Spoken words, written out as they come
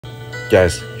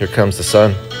Guys, here comes the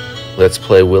sun. Let's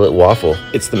play Will It Waffle.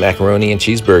 It's the macaroni and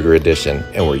cheeseburger edition,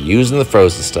 and we're using the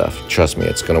frozen stuff. Trust me,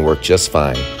 it's gonna work just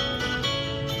fine.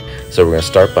 So we're gonna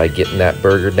start by getting that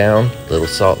burger down, a little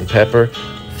salt and pepper,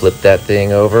 flip that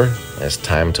thing over, and it's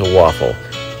time to waffle.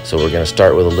 So we're gonna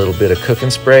start with a little bit of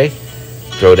cooking spray,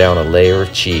 throw down a layer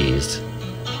of cheese.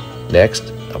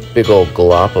 Next, a big old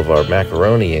glop of our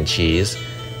macaroni and cheese,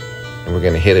 and we're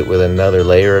gonna hit it with another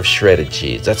layer of shredded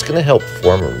cheese. That's gonna help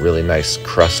form a really nice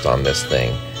crust on this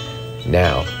thing.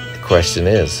 Now, the question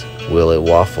is, will it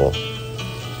waffle?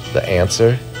 The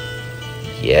answer?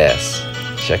 Yes.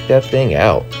 Check that thing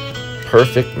out.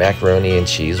 Perfect macaroni and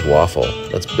cheese waffle.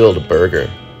 Let's build a burger.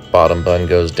 Bottom bun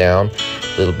goes down,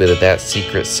 a little bit of that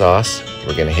secret sauce.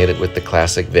 We're gonna hit it with the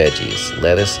classic veggies,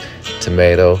 lettuce,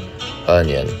 tomato,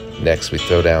 onion. Next, we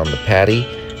throw down the patty,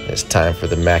 and it's time for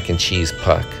the mac and cheese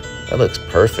puck. That looks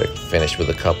perfect. Finish with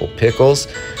a couple pickles,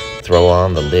 throw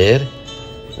on the lid.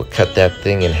 We'll cut that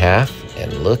thing in half,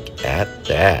 and look at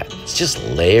that. It's just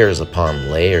layers upon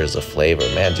layers of flavor.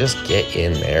 Man, just get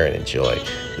in there and enjoy.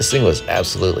 This thing was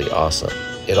absolutely awesome.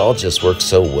 It all just works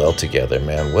so well together,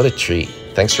 man. What a treat.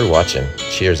 Thanks for watching.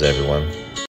 Cheers, everyone.